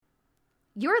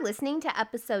You're listening to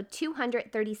episode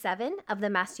 237 of the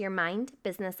Master Your Mind,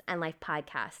 Business, and Life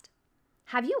podcast.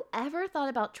 Have you ever thought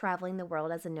about traveling the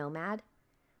world as a nomad?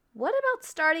 What about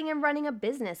starting and running a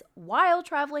business while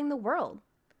traveling the world?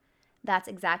 That's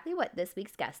exactly what this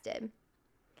week's guest did.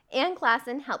 Ann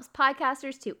Klassen helps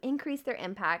podcasters to increase their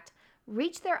impact,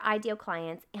 reach their ideal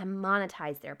clients, and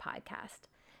monetize their podcast.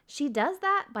 She does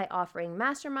that by offering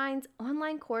masterminds,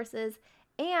 online courses,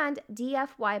 and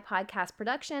DFY podcast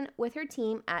production with her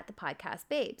team at the Podcast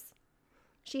Babes.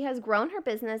 She has grown her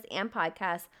business and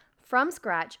podcast from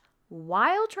scratch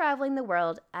while traveling the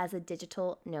world as a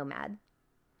digital nomad.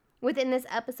 Within this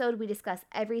episode, we discuss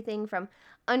everything from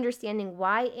understanding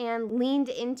why Ann leaned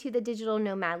into the digital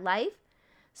nomad life,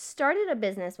 started a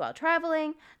business while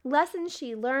traveling, lessons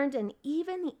she learned, and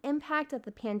even the impact that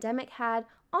the pandemic had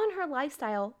on her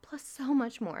lifestyle, plus so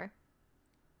much more.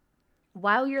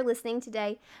 While you're listening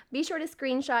today, be sure to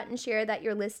screenshot and share that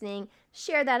you're listening.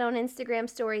 Share that on Instagram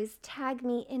stories. Tag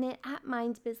me in it at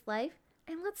MindBizLife,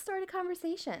 and let's start a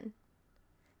conversation.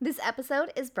 This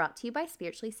episode is brought to you by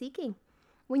Spiritually Seeking.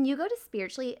 When you go to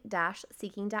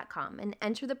spiritually-seeking.com and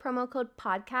enter the promo code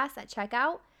podcast at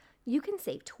checkout, you can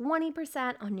save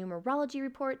 20% on numerology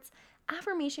reports,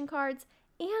 affirmation cards,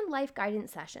 and life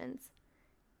guidance sessions.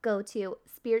 Go to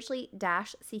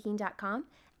spiritually-seeking.com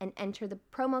and enter the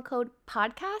promo code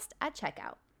podcast at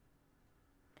checkout.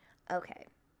 Okay,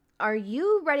 are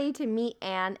you ready to meet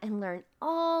Ann and learn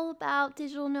all about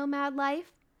digital nomad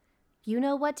life? You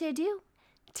know what to do.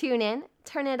 Tune in,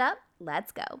 turn it up,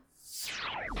 let's go.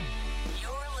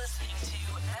 You're listening to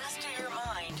Master Your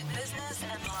Mind, Business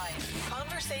and Life.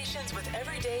 Conversations with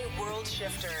everyday world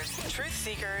shifters, truth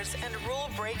seekers, and rule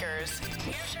breakers.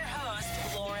 Here's your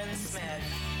host, Lauren Smith.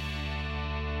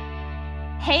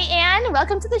 Hey, Ann,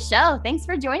 welcome to the show. Thanks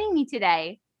for joining me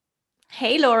today.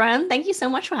 Hey, Lauren. Thank you so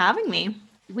much for having me.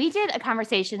 We did a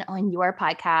conversation on your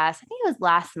podcast, I think it was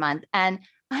last month, and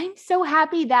I'm so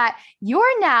happy that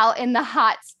you're now in the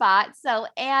hot spot. So,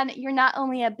 Ann, you're not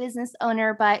only a business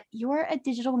owner, but you're a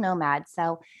digital nomad.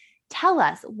 So tell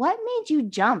us, what made you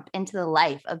jump into the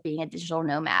life of being a digital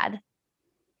nomad?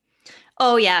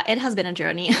 Oh, yeah, it has been a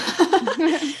journey.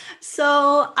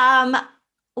 So,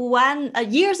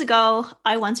 years ago,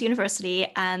 I went to university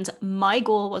and my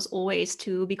goal was always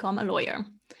to become a lawyer.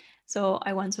 So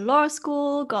I went to law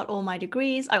school, got all my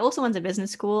degrees. I also went to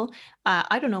business school.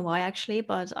 I don't know why actually,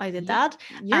 but I did that.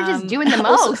 You're just doing the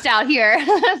most out here.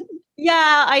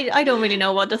 Yeah, I don't really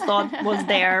know what the thought was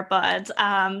there, but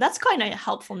that's kind of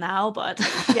helpful now. But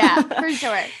yeah, for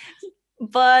sure.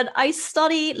 But I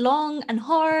studied long and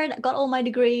hard, got all my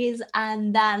degrees,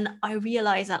 and then I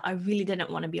realized that I really didn't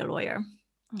want to be a lawyer.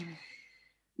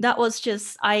 That was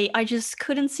just, I just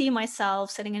couldn't see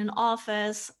myself sitting in an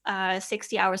office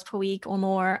 60 hours per week or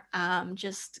more.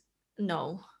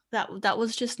 No, that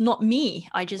was just not me.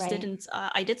 I just didn't,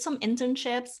 I did some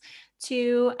internships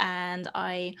too, and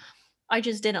I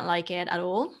just didn't like it at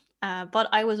all. But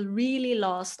I was really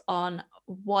lost on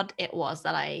what it was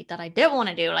that I didn't want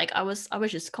to do. Like I was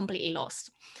just completely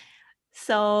lost.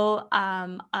 So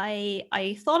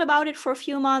I thought about it for a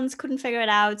few months, couldn't figure it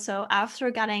out. So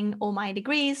after getting all my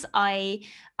degrees, I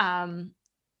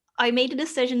made a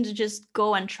decision to just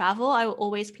go and travel. I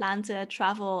always planned to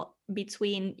travel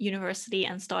between university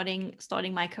and starting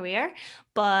my career,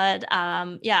 but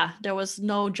there was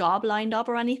no job lined up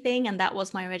or anything, and that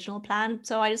was my original plan.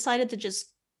 So I decided to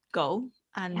just go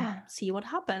and see what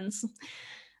happens.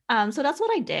 So that's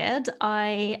what I did.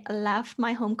 I left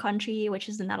my home country, which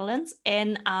is the Netherlands,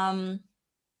 in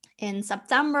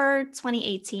September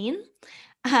 2018.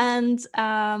 And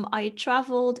I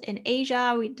traveled in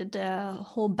Asia. We did the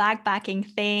whole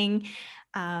backpacking thing,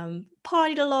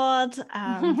 partied a lot,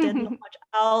 did not much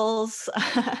else,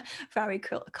 very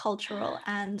cultural.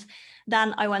 And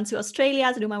then I went to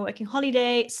Australia to do my working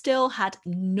holiday, still had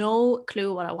no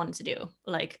clue what I wanted to do,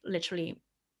 like literally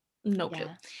no clue.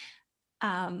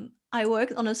 I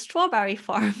worked on a strawberry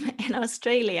farm in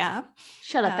Australia.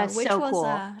 Shut up, that's so cool.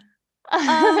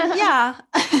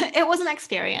 It was an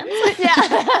experience.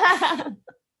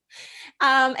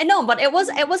 But it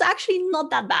was actually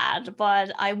not that bad,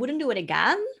 but I wouldn't do it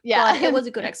again. But it was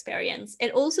a good experience.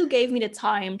 It also gave me the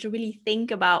time to really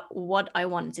think about what I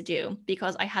wanted to do,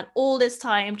 because I had all this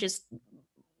time just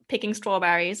picking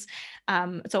strawberries.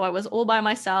 So I was all by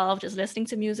myself, just listening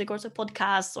to music or to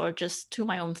podcasts or just to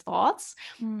my own thoughts,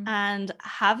 and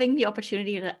having the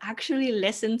opportunity to actually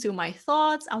listen to my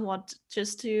thoughts and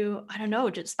just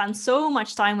spend so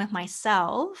much time with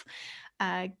myself.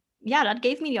 That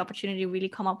gave me the opportunity to really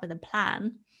come up with a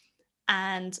plan.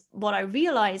 And what I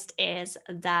realized is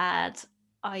that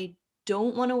I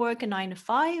don't want to work a 9 to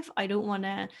 5. I don't want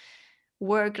to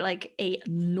work like a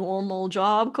normal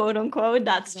job, quote unquote.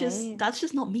 That's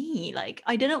just not me. Like,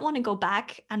 I didn't want to go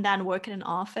back and then work in an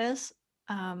office.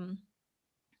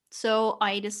 So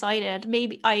I decided,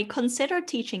 maybe I considered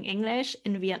teaching English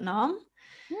in Vietnam.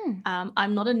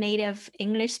 I'm not a native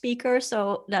English speaker,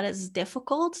 so that is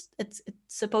difficult. It's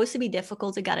supposed to be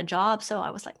difficult to get a job. So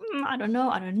I was like, I don't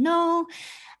know.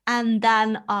 And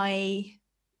then I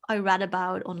read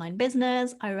about online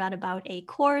business. I read about a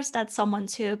course that someone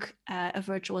took, a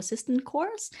virtual assistant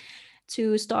course,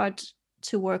 to start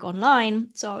to work online.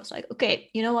 So I was like, okay,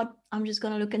 you know what? I'm just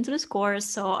going to look into this course.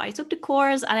 So I took the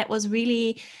course, and it was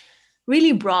really,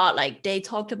 really broad. Like, they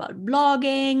talked about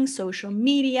blogging, social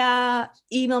media,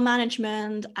 email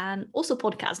management, and also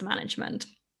podcast management.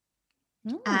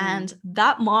 And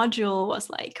that module was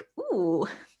like, ooh,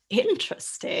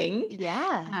 interesting.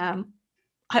 Yeah.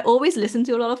 I always listen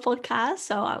to a lot of podcasts.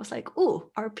 So I was like, oh,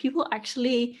 are people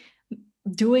actually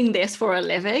doing this for a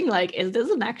living? Like, is this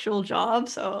an actual job?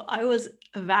 So I was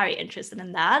very interested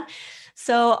in that.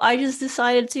 So I just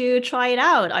decided to try it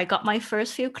out. I got my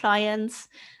first few clients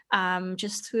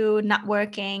just through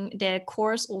networking. The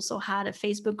course also had a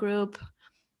Facebook group,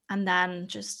 and then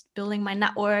just building my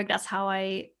network. That's how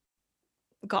I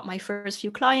got my first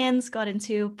few clients, got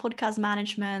into podcast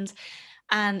management.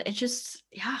 And it just,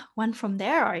 went from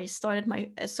there.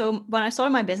 So when I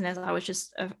started my business, I was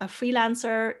just a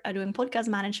freelancer doing podcast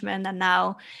management. And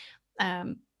now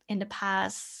in the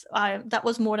past, that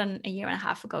was more than a year and a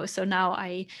half ago. So now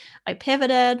I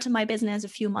pivoted my business a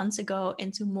few months ago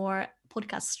into more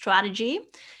podcast strategy,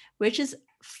 which is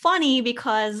funny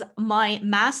because my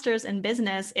master's in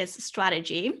business is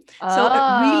strategy. So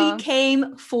it really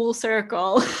came full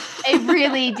circle. It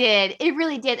really did. It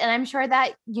really did. And I'm sure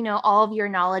that, all of your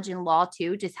knowledge in law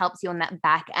too just helps you on that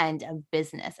back end of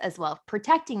business as well,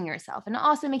 protecting yourself and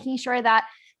also making sure that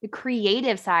the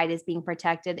creative side is being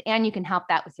protected, and you can help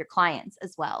that with your clients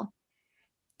as well.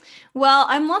 Well,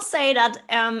 I must say that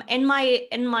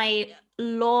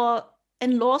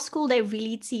in law school, they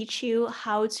really teach you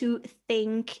how to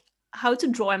think, how to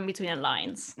draw in between the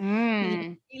lines.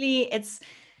 Really,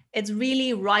 it's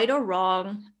really right or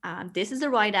wrong. This is the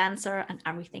right answer, and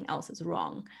everything else is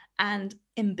wrong. And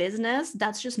in business,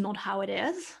 that's just not how it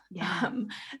is. Yeah.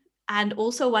 And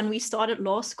also, when we started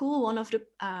law school, one of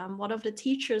the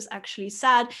teachers actually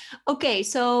said, okay,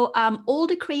 so all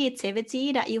the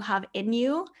creativity that you have in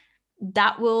you,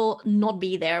 that will not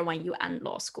be there when you end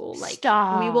law school. Like,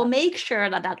 Stop. We will make sure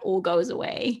that all goes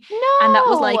away. No. And that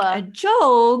was like a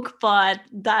joke, but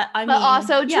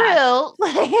also true.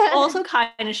 Also kind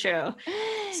of true.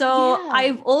 So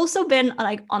I've also been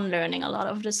like unlearning a lot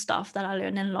of the stuff that I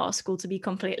learned in law school, to be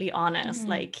completely honest.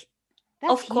 Like,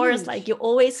 of course, like, you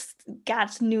always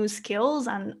get new skills,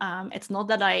 and it's not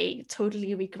that I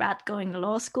totally regret going to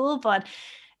law school, but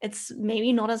it's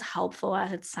maybe not as helpful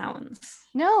as it sounds.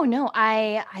 No,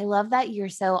 I love that you're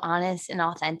so honest and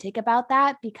authentic about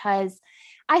that, because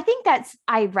I think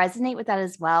I resonate with that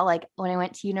as well. Like, when I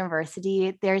went to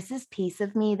university, there's this piece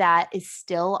of me that is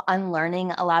still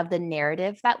unlearning a lot of the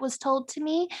narrative that was told to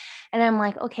me. And I'm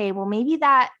like, okay, well, maybe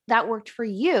that worked for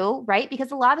you, right?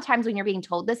 Because a lot of the times when you're being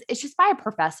told this, it's just by a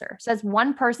professor. So that's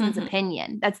one person's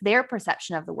opinion. That's their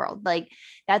perception of the world. Like,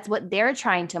 that's what they're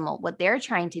trying to mold, what they're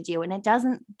trying to do. And it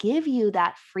doesn't give you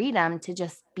that freedom to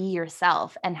just be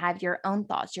yourself and have your own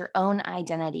thoughts, your own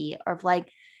identity, or like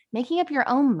making up your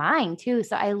own mind too.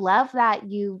 So I love that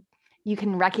you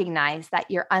can recognize that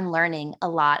you're unlearning a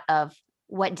lot of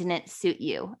what didn't suit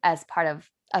you as part of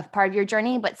your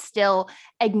journey, but still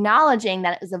acknowledging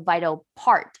that it was a vital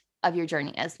part of your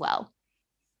journey as well.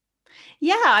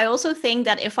 Yeah, I also think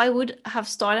that if I would have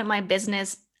started my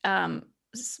business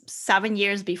 7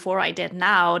 years before I did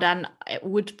now, then it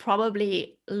would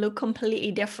probably look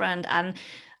completely different. And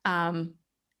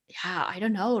I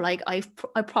don't know, like, I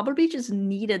probably just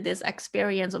needed this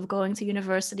experience of going to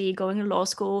university, going to law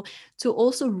school, to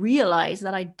also realize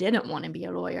that I didn't want to be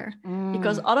a lawyer.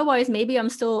 Because otherwise, maybe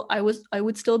I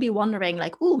would still be wondering,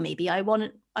 like, oh, maybe I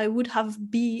would have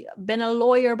been a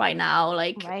lawyer by now.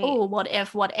 Like, right. Oh, what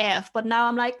if? But now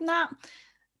I'm like, nah,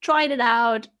 tried it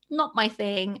out, not my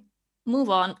thing.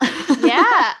 Move on.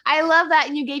 Yeah, I love that.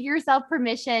 And you gave yourself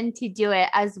permission to do it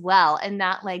as well, and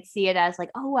not like see it as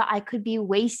like, oh, well, I could be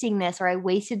wasting this, or I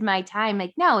wasted my time.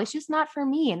 Like, no, it's just not for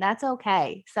me, and that's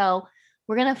okay. So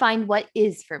we're going to find what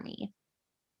is for me.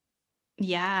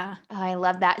 Yeah. Oh, I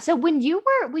love that. So when you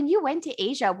went to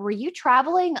Asia, were you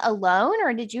traveling alone,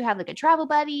 or did you have like a travel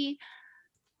buddy?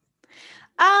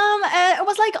 It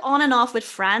was like on and off with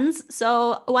friends.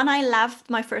 So when I left,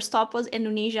 my first stop was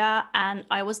Indonesia, and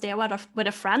I was there with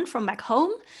a friend from back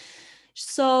home.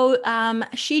 So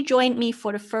she joined me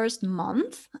for the first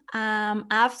month.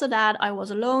 After that, I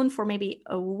was alone for maybe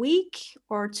a week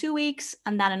or 2 weeks,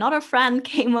 and then another friend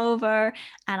came over,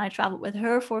 and I traveled with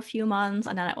her for a few months,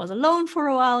 and then I was alone for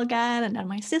a while again, and then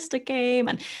my sister came,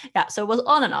 and yeah, so it was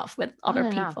on and off with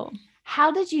other people.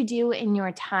 How did you do in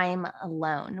your time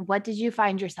alone? What did you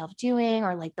find yourself doing,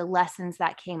 or like the lessons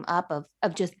that came up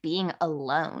of just being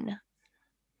alone?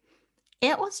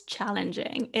 It was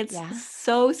challenging. It's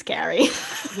so scary.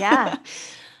 Yeah.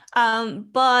 So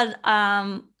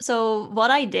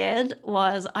what I did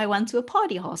was I went to a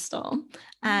party hostel,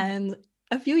 and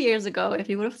a few years ago, if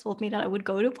you would have told me that I would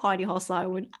go to a party hostel, I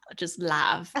would just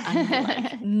laugh and be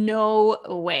like, no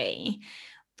way.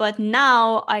 But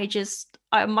now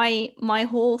my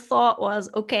whole thought was,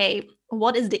 okay,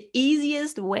 what is the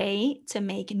easiest way to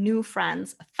make new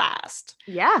friends fast?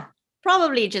 Yeah.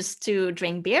 Probably just to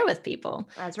drink beer with people.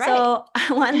 That's right. So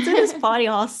I went to this party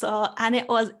hostel, and it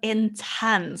was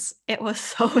intense. It was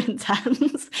so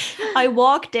intense. I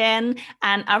walked in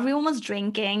and everyone was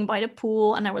drinking by the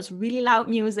pool, and there was really loud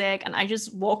music. And I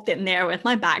just walked in there with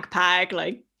my backpack,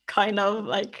 like kind of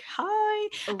like, hi.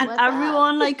 And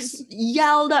everyone like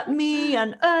yelled at me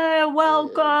and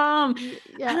welcome.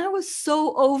 Yeah. And I was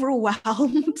so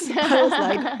overwhelmed. I was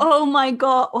like, oh my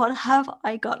God, what have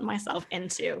I got myself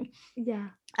into? Yeah.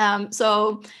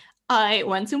 So I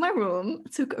went to my room,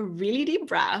 took a really deep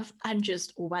breath, and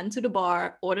just went to the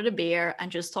bar, ordered a beer, and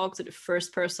just talked to the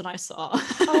first person I saw.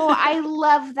 Oh, I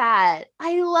love that.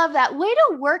 I love that. Way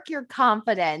to work your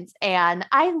confidence. And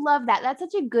I love that. That's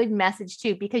such a good message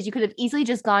too, because you could have easily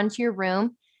just gone to your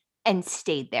room and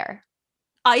stayed there.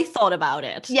 I thought about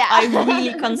it. Yeah. I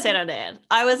really considered it.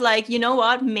 I was like, you know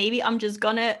what? Maybe I'm just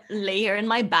gonna lay here in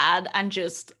my bed and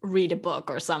just read a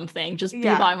book or something, just be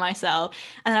by myself.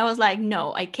 And I was like,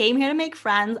 no, I came here to make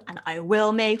friends, and I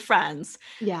will make friends.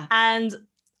 Yeah. And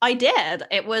I did.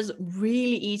 It was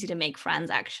really easy to make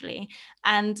friends, actually.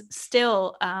 And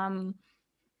still,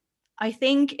 I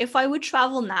think if I would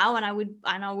travel now and I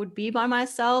would be by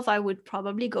myself, I would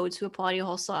probably go to a party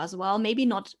hostel as well. Maybe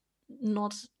not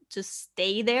to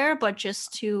stay there, but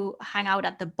just to hang out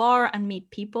at the bar and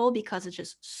meet people, because it's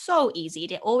just so easy.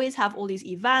 They always have all these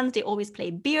events. They always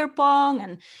play beer pong,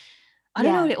 and I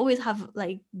don't know, they always have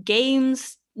like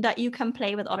games that you can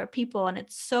play with other people, and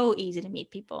it's so easy to meet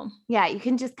people. Yeah, you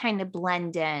can just kind of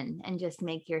blend in and just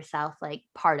make yourself like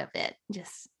part of it.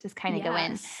 Just kind of go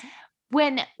in.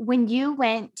 When you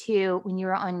were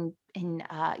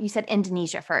you said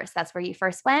Indonesia first. That's where you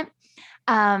first went.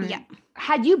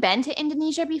 Had you been to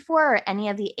Indonesia before, or any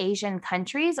of the Asian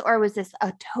countries, or was this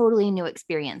a totally new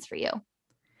experience for you?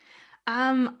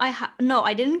 No,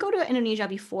 I didn't go to Indonesia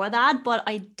before that, but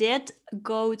I did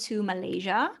go to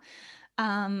Malaysia.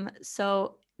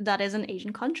 So that is an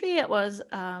Asian country. It was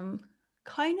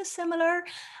kind of similar,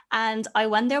 and I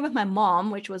went there with my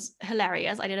mom, which was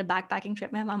hilarious. I did a backpacking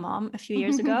trip with my mom a few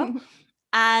years ago.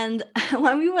 And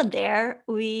when we were there,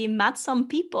 we met some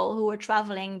people who were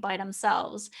traveling by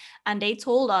themselves, and they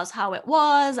told us how it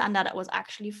was and that it was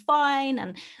actually fine.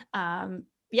 And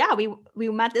we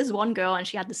met this one girl, and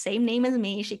she had the same name as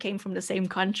me. She came from the same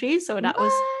country, so that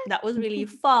was really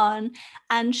fun.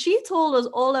 And she told us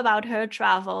all about her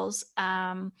travels,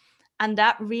 and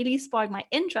that really sparked my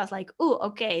interest. Like, oh,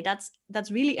 okay, that's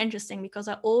really interesting, because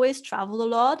I always traveled a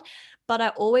lot, but I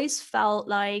always felt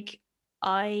like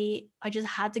I just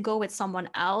had to go with someone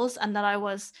else, and that I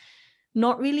was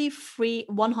not really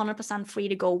 100% free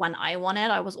to go when I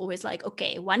wanted. I was always like,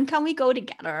 okay, when can we go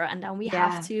together? And then we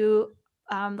have to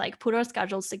like put our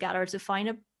schedules together to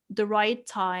find the right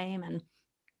time.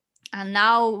 And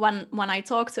now when I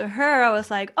talk to her, I was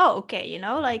like, oh, okay,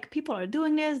 like people are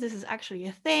doing this. This is actually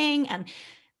a thing. And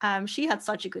she had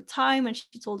such a good time, and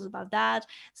she told us about that.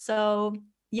 So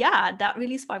yeah, that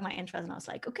really sparked my interest. And I was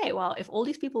like, okay, well, if all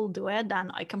these people do it, then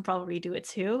I can probably do it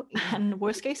too. And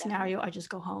worst case scenario, I just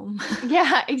go home.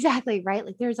 Yeah, exactly. Right.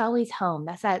 Like there's always home.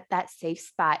 That's that safe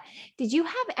spot. Did you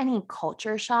have any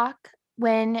culture shock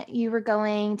when you were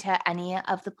going to any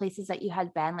of the places that you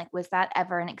had been? Like, was that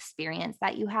ever an experience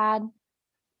that you had?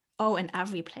 Oh, in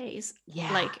every place.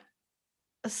 Yeah. Like,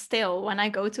 still, when I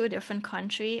go to a different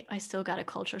country, I still get a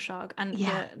culture shock. And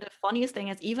the funniest thing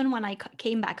is, even when I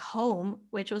came back home,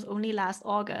 which was only last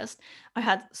August, I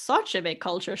had such a big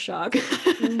culture shock.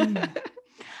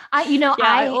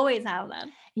 I always have that.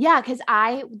 Yeah, because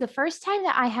the first time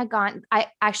that I had gone,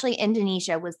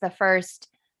 Indonesia was the first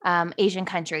Asian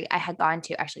country I had gone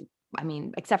to. Actually, I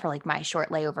mean, except for like my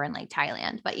short layover in like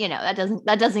Thailand, but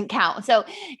that doesn't count. So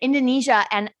Indonesia,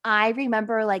 and I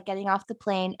remember like getting off the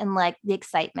plane and like the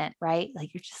excitement, right?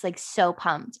 Like you're just like so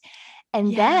pumped.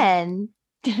 And then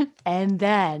and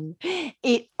then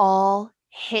it all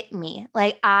hit me.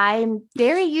 Like I'm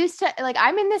very used to, like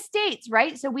I'm in the States,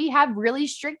 right? So we have really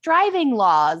strict driving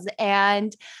laws.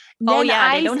 And then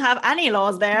they don't have any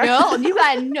laws there. No, you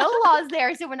got no laws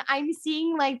there. So when I'm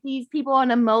seeing like these people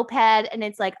on a moped and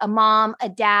it's like a mom, a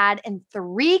dad, and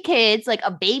 3 kids, like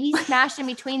a baby smashed in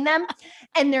between them,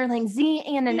 and they're like zinging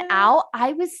in and out.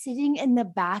 I was sitting in the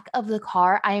back of the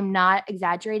car. I am not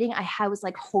exaggerating. I was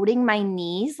like holding my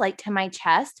knees like to my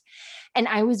chest, and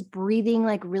I was breathing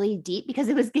like really deep because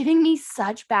it was giving me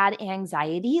such bad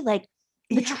anxiety. Like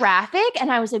the traffic. And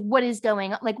I was like, what is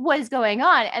going on? Like, what is going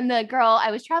on? And the girl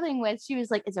I was traveling with, she was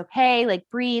like, it's okay. Like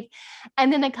breathe.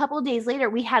 And then a couple of days later,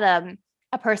 we had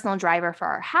a personal driver for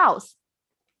our house.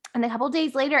 And a couple of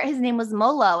days later, his name was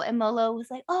Molo. And Molo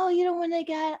was like, oh, you don't want to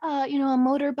get, a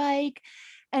motorbike.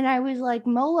 And I was like,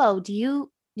 Molo, do you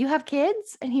have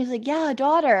kids? And he was like, yeah, a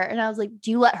daughter. And I was like,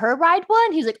 do you let her ride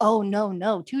one? He's like, oh,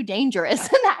 no, too dangerous.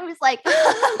 And I was like, Molo,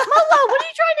 what are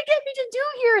you trying to get me to do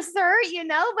here, sir?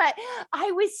 But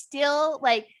I was still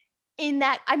like in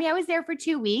that. I mean, I was there for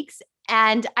 2 weeks,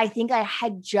 and I think I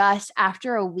had just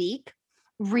after a week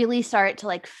really started to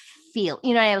like feel,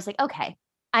 I was like, okay,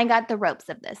 I got the ropes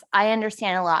of this. I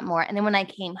understand a lot more. And then when I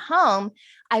came home,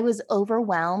 I was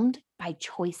overwhelmed by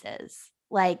choices.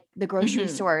 Like the grocery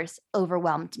stores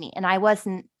overwhelmed me, and I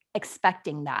wasn't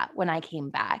expecting that when I came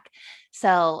back.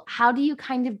 So how do you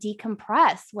kind of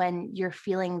decompress when you're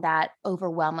feeling that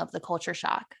overwhelm of the culture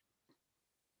shock?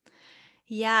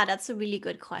 Yeah, that's a really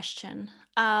good question.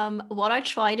 What I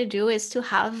try to do is to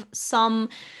have some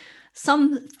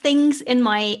things in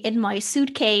my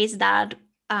suitcase that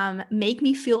make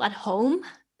me feel at home,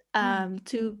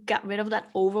 to get rid of that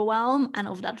overwhelm and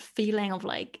of that feeling of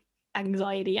like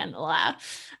anxiety and all that.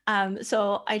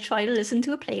 So I try to listen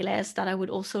to a playlist that I would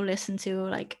also listen to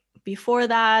like before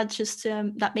that, just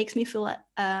that makes me feel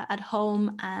at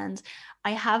home. And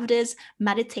I have this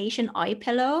meditation eye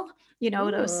pillow,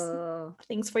 those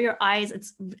things for your eyes.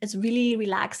 It's really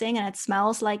relaxing, and it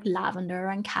smells like lavender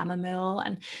and chamomile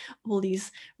and all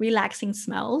these relaxing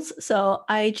smells. So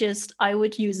I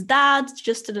would use that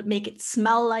just to make it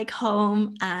smell like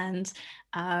home. And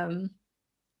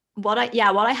what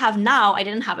I have now, I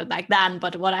didn't have it back then,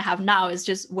 but what I have now is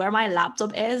just where my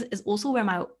laptop is also where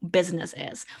my business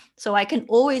is. So I can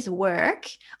always work.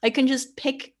 I can just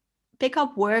pick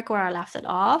up work where I left it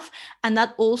off. And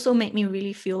that also made me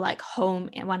really feel like home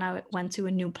when I went to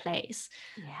a new place.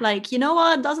 Yeah. Like, you know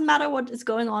what? It doesn't matter what is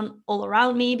going on all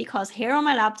around me, because here on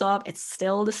my laptop, it's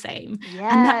still the same.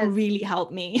 Yes. And that really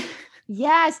helped me.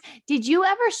 Yes. Did you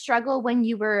ever struggle when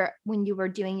you were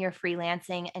doing your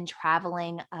freelancing and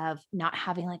traveling of not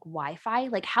having like Wi-Fi?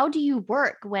 Like, how do you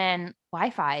work when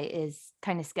Wi-Fi is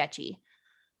kind of sketchy?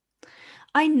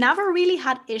 I never really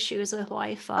had issues with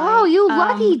Wi-Fi. Oh, you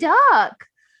lucky duck.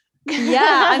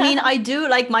 Yeah, I mean, I do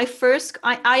like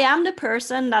I am the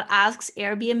person that asks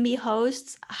Airbnb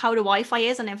hosts how the Wi-Fi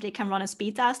is and if they can run a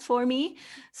speed test for me.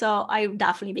 So I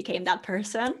definitely became that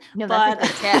person. No, that's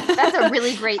a good tip. That's a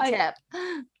really great tip.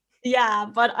 Yeah,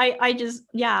 but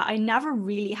I never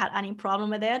really had any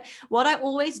problem with it. What I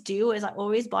always do is I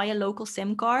always buy a local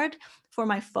SIM card for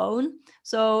my phone.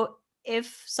 So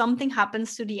if something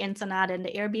happens to the internet in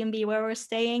the Airbnb where we're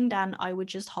staying, then I would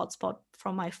just hotspot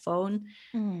from my phone.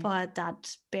 But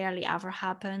that barely ever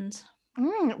happened.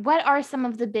 What are some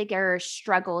of the bigger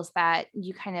struggles that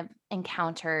you kind of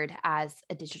encountered as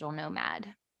a digital nomad?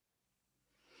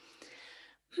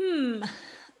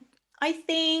 I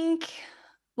think,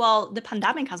 well, the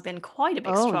pandemic has been quite a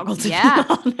big struggle to be honest.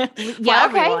 Yeah, okay.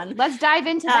 Everyone. Let's dive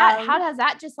into that. How has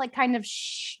that just like kind of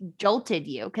jolted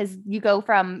you? Because you go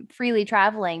from freely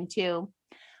traveling to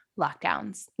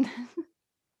lockdowns.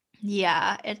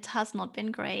 Yeah, it has not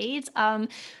been great.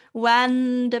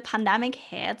 When the pandemic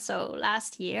hit, so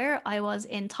last year, I was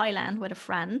in Thailand with a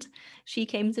friend. She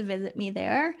came to visit me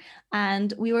there,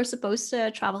 and we were supposed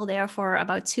to travel there for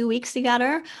about 2 weeks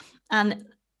together. And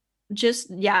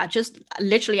just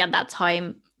literally at that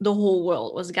time, the whole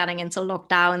world was getting into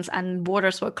lockdowns and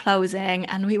borders were closing,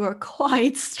 and we were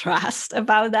quite stressed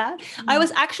about that. I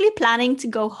was actually planning to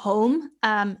go home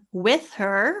with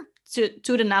her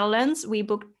to the Netherlands. We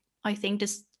booked, I think,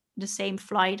 the same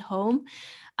flight home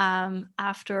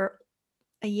after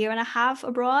a year and a half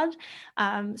abroad.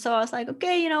 So I was like,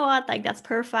 okay, you know what? Like, that's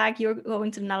perfect. You're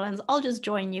going to the Netherlands. I'll just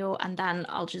join you, and then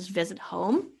I'll just visit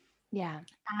home. Yeah.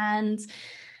 And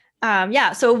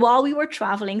so while we were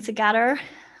traveling together,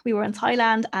 we were in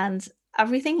Thailand, and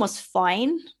everything was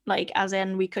fine. Like, as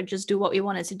in, we could just do what we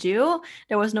wanted to do.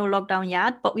 There was no lockdown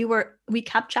yet, but we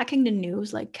kept checking the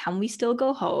news, like, can we still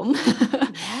go home?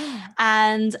 Yeah.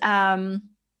 And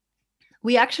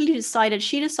we actually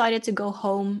she decided to go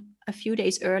home a few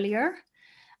days earlier,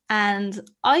 and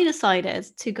I decided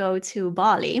to go to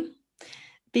Bali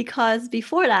because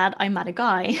before that I met a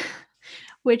guy,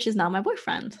 which is now my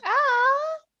boyfriend. Ah.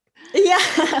 Yeah,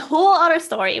 whole other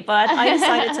story. But I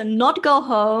decided to not go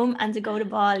home and to go to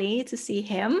Bali to see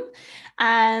him,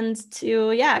 and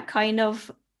to kind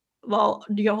of, well,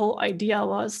 the whole idea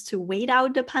was to wait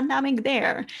out the pandemic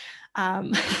there.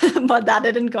 But that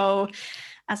didn't go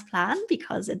as planned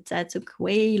because it took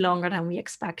way longer than we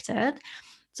expected.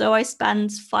 So I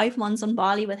spent 5 months on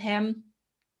Bali with him,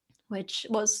 which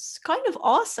was kind of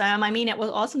awesome. I mean, it was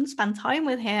awesome to spend time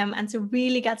with him and to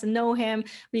really get to know him.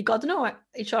 We got to know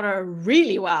each other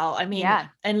really well. I mean,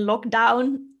 in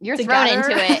lockdown, you're together,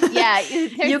 thrown into it. Yeah.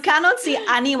 You cannot see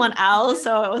anyone else.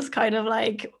 So it was kind of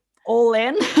like all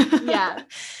in. Yeah.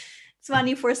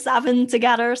 24/7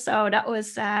 together. So that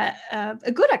was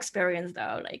a good experience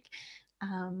though. Like,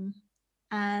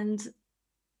 and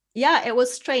yeah, it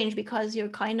was strange because you're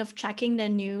kind of checking the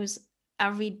news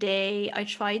every day. I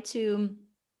tried to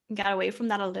get away from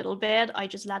that a little bit. I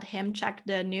just let him check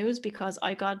the news because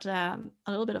I got a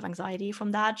little bit of anxiety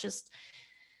from that. Just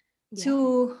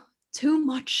too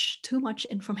much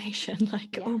information.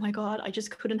 Like, oh my God, I just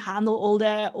couldn't handle all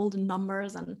the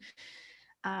numbers. And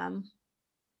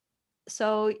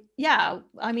so yeah,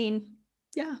 I mean,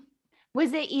 yeah.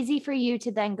 Was it easy for you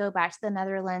to then go back to the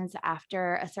Netherlands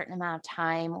after a certain amount of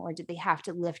time, or did they have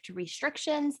to lift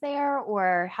restrictions there,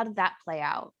 or how did that play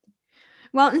out?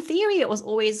 Well, in theory, it was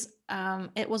always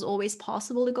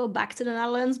possible to go back to the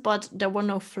Netherlands, but there were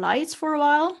no flights for a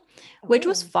while, which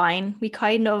was fine. We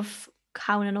kind of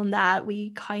counted on that. We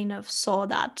kind of saw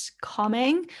that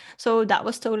coming, so that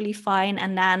was totally fine.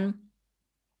 And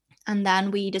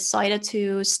then we decided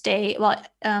to stay. Well,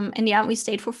 in the end, we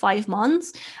stayed for 5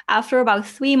 months. After about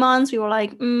 3 months, we were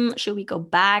like, should we go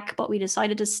back? But we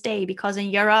decided to stay because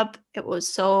in Europe, it was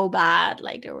so bad.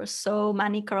 Like, there were so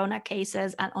many corona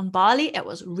cases. And on Bali, it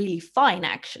was really fine,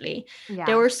 actually. Yeah.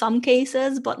 There were some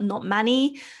cases, but not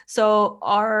many. So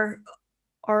our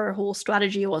whole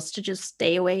strategy was to just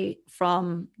stay away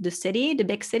from the city, the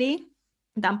big city,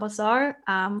 Denpasar.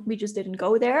 We just didn't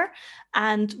go there.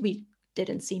 And we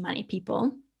didn't see many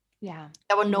people. Yeah.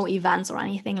 There were no events or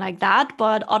anything like that.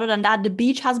 But other than that, the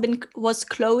beach was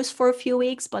closed for a few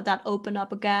weeks, but that opened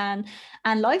up again.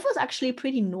 And life was actually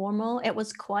pretty normal. It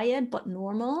was quiet, but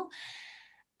normal.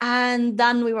 And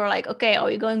then we were like, okay, are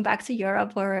we going back to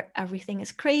Europe where everything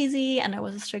is crazy and there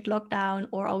was a strict lockdown?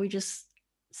 Or are we just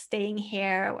staying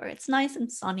here where it's nice and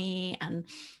sunny and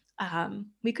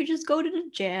we could just go to the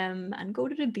gym and go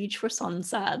to the beach for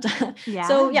sunset? Yeah.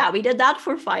 So yeah, we did that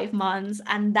for 5 months.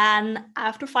 And then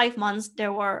after 5 months,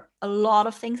 there were a lot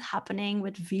of things happening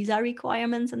with visa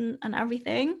requirements and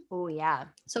everything. Oh, yeah.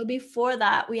 So before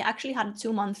that, we actually had a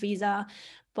 2-month visa,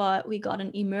 but we got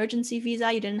an emergency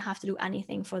visa. You didn't have to do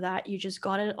anything for that. You just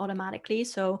got it automatically.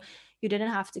 So you didn't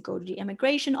have to go to the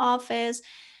immigration office,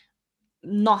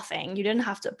 nothing. You didn't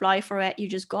have to apply for it. You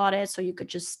just got it. So you could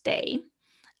just stay.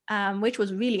 Which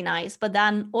was really nice. But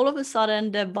then all of a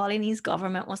sudden, the Balinese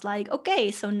government was like, okay,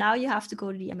 so now you have to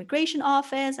go to the immigration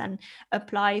office and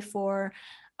apply for,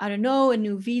 I don't know, a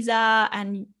new visa.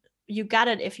 And you get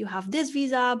it if you have this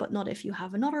visa, but not if you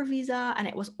have another visa. And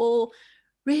it was all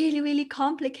really, really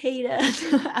complicated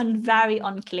and very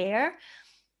unclear.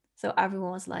 So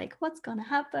everyone was like, what's going to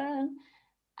happen?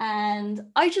 And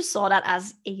I just saw that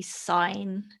as a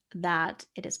sign that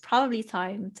it is probably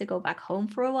time to go back home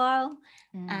for a while.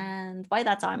 And by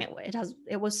that time,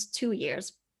 it was 2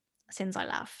 years since I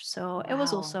left. So it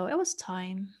was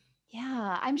time.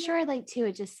 Yeah, I'm sure like too,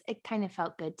 it kind of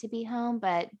felt good to be home,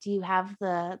 but do you have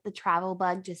the travel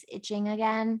bug just itching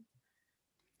again?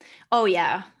 Oh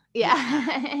yeah.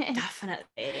 Yeah.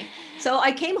 Definitely. So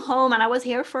I came home and I was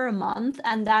here for a month,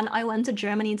 and then I went to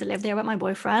Germany to live there with my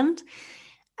boyfriend.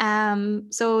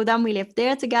 So then we lived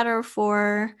there together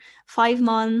for 5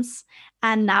 months,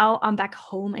 and now I'm back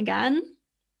home again,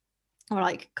 or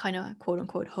like kind of quote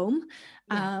unquote home,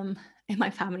 in my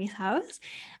family's house.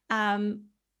 And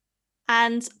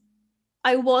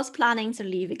I was planning to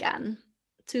leave again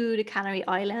to the Canary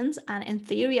Islands, and in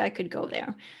theory I could go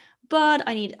there, but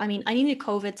I need a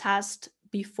COVID test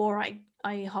before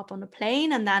I hop on the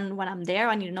plane, and then when I'm there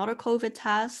I need another COVID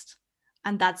test,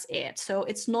 and that's it. So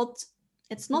it's not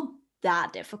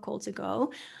that difficult to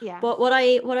go. Yeah. But what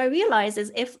I realized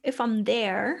is if I'm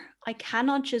there, I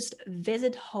cannot just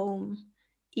visit home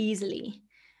easily.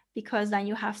 because then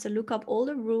you have to look up all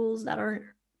the rules that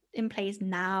are in place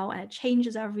now, and it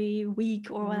changes every week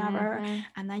or whatever.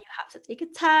 And then you have to take a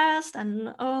test,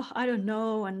 and I don't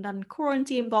know, and then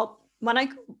quarantine. But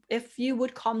if you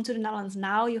would come to the Netherlands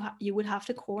now, you would have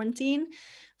to quarantine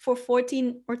for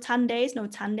 14 or 10 days. No,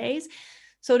 10 days.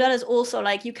 So that is also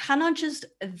like, you cannot just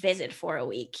visit for a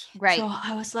week. Right. So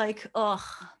I was like,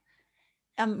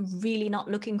 I'm really not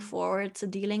looking forward to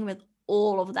dealing with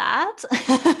all of that.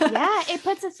 Yeah, it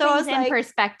puts things in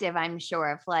perspective, I'm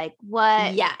sure, of like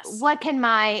what can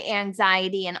my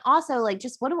anxiety, and also like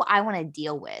just what do I want to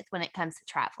deal with when it comes to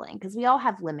traveling, because we all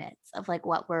have limits of like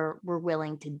what we're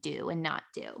willing to do and not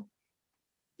do.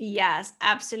 Yes,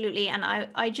 absolutely. And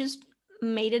I just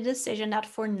made a decision that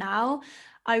for now,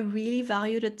 I really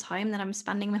value the time that I'm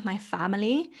spending with my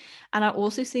family. And I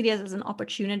also see this as an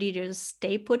opportunity to just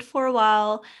stay put for a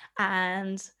while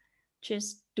and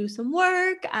just do some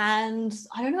work, and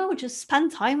I don't know, just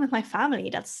spend time with my family.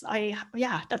 That's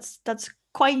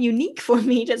quite unique for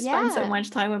me to spend so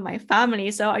much time with my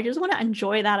family. So I just want to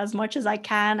enjoy that as much as I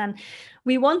can. And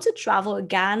we want to travel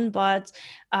again, but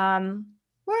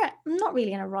we're not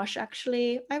really in a rush,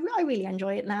 actually. I really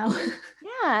enjoy it now.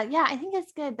 Yeah, I think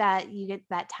it's good that you get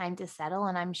that time to settle.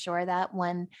 And I'm sure that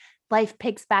when life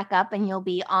picks back up and you'll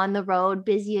be on the road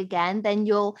busy again, then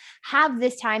you'll have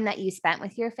this time that you spent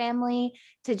with your family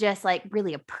to just like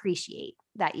really appreciate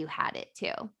that you had it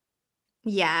too.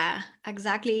 Yeah,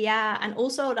 exactly. Yeah. And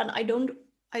also that I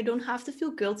don't have to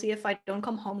feel guilty if I don't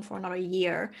come home for another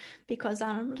year, because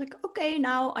I'm like, okay,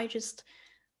 now I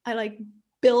like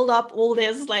build up all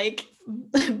this like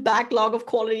backlog of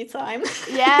quality time.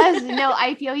 Yes, no,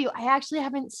 I feel you. I actually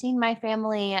haven't seen my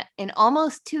family in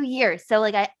almost 2 years. So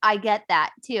like I get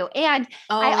that too. And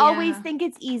I always think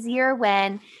it's easier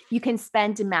when you can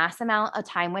spend a mass amount of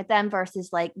time with them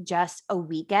versus like just a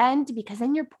weekend, because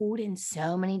then you're pulled in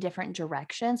so many different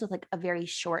directions with like a very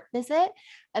short visit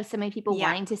of so many people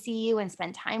wanting to see you and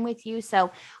spend time with you. So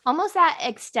almost that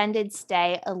extended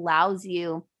stay allows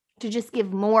you to just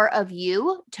give more of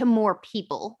you to more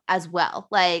people as well.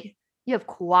 Like you have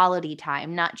quality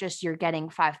time, not just you're getting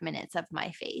 5 minutes of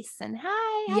my face and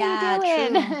hi, how you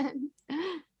doing?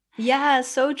 True. Yeah,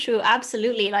 so true.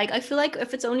 Absolutely. Like I feel like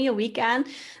if it's only a weekend,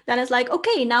 then it's like,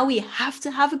 okay, now we have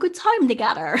to have a good time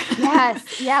together.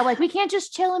 Yes. Yeah. Like we can't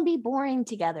just chill and be boring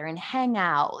together and hang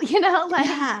out, like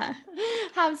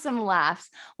have some laughs.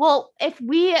 Well, if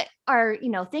we are,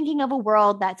 thinking of a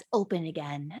world that's open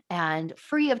again and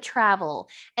free of travel,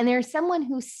 and there's someone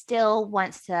who still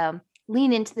wants to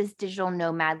lean into this digital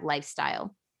nomad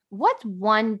lifestyle, what's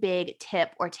one big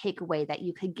tip or takeaway that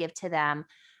you could give to them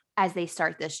as they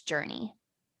start this journey?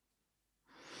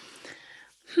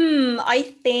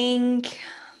 I think,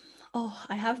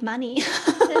 I have many.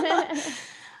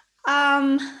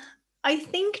 I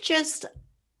think just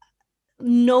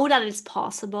know that it's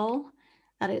possible,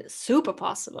 that it's super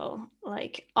possible.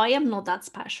 Like I am not that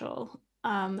special.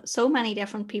 So many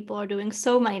different people are doing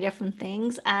so many different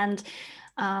things, and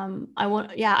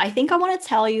I think I want to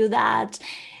tell you that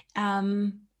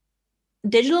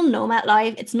digital nomad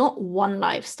life, it's not one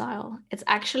lifestyle. It's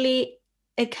actually,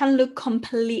 it can look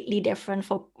completely different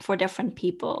for different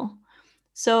people.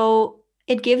 So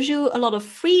it gives you a lot of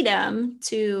freedom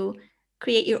to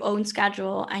create your own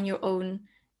schedule and your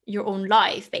own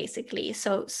life, basically.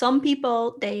 So some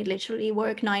people, they literally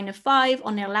work 9 to 5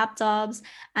 on their laptops,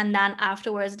 and then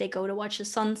afterwards they go to watch the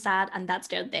sunset, and that's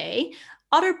their day.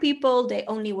 Other people, they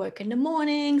only work in the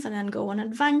mornings and then go on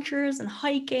adventures and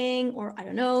hiking, or I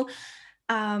don't know.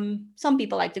 Some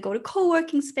people like to go to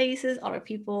co-working spaces. Other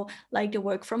people like to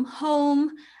work from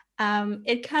home.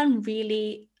 It can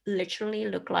really literally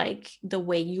look like the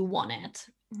way you want it.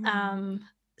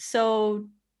 So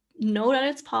know that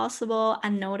it's possible,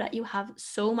 and know that you have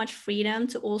so much freedom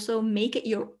to also make it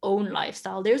your own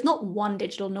lifestyle. There's not one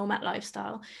digital nomad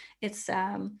lifestyle. It's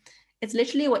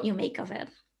literally what you make of it.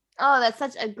 Oh, that's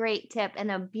such a great tip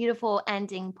and a beautiful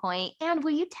ending point. And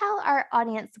will you tell our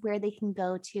audience where they can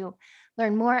go to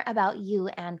learn more about you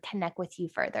and connect with you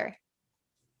further?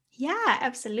 Yeah,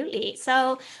 absolutely.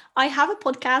 So I have a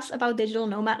podcast about digital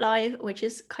nomad life, which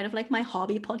is kind of like my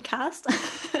hobby podcast.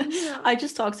 I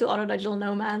just talk to other digital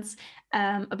nomads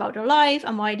about their life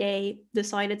and why they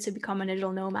decided to become a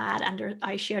digital nomad, and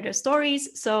I share their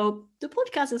stories. So the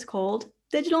podcast is called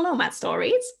Digital Nomad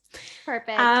Stories.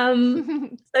 Perfect.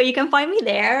 So you can find me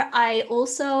there.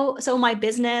 So my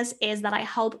business is that I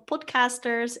help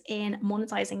podcasters in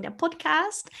monetizing their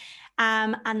podcast.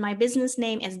 And my business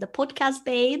name is The Podcast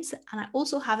Babes. And I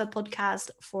also have a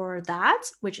podcast for that,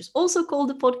 which is also called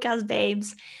The Podcast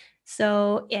Babes.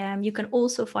 So you can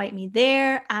also find me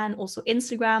there, and also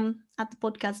Instagram at the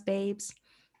Podcast Babes,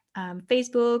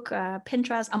 Facebook,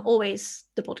 Pinterest. I'm always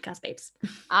the Podcast Babes.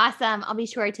 Awesome. I'll be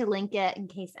sure to link it in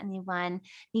case anyone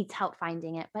needs help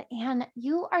finding it. But Anne,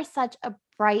 you are such a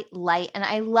bright light, and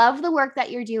I love the work that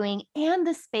you're doing and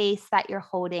the space that you're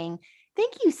holding.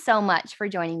 Thank you so much for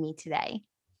joining me today.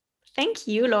 Thank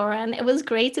you, Lauren. It was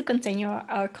great to continue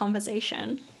our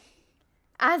conversation.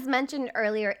 As mentioned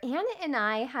earlier, Anna and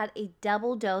I had a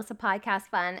double dose of podcast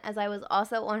fun as I was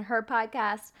also on her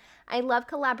podcast. I love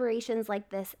collaborations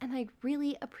like this, and I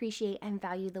really appreciate and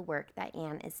value the work that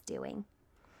Anne is doing.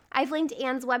 I've linked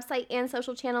Anne's website and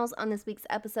social channels on this week's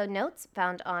episode notes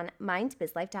found on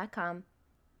mindbizlife.com.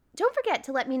 Don't forget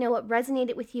to let me know what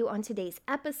resonated with you on today's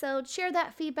episode. Share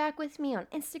that feedback with me on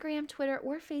Instagram, Twitter,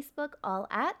 or Facebook, all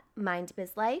at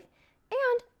mindbizlife.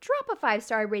 And drop a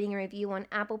 5-star rating and review on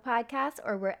Apple Podcasts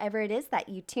or wherever it is that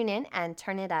you tune in and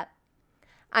turn it up.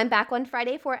 I'm back on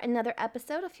Friday for another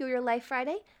episode of Fuel Your Life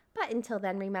Friday. But until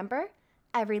then, remember,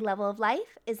 every level of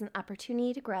life is an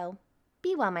opportunity to grow.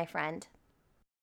 Be well, my friend.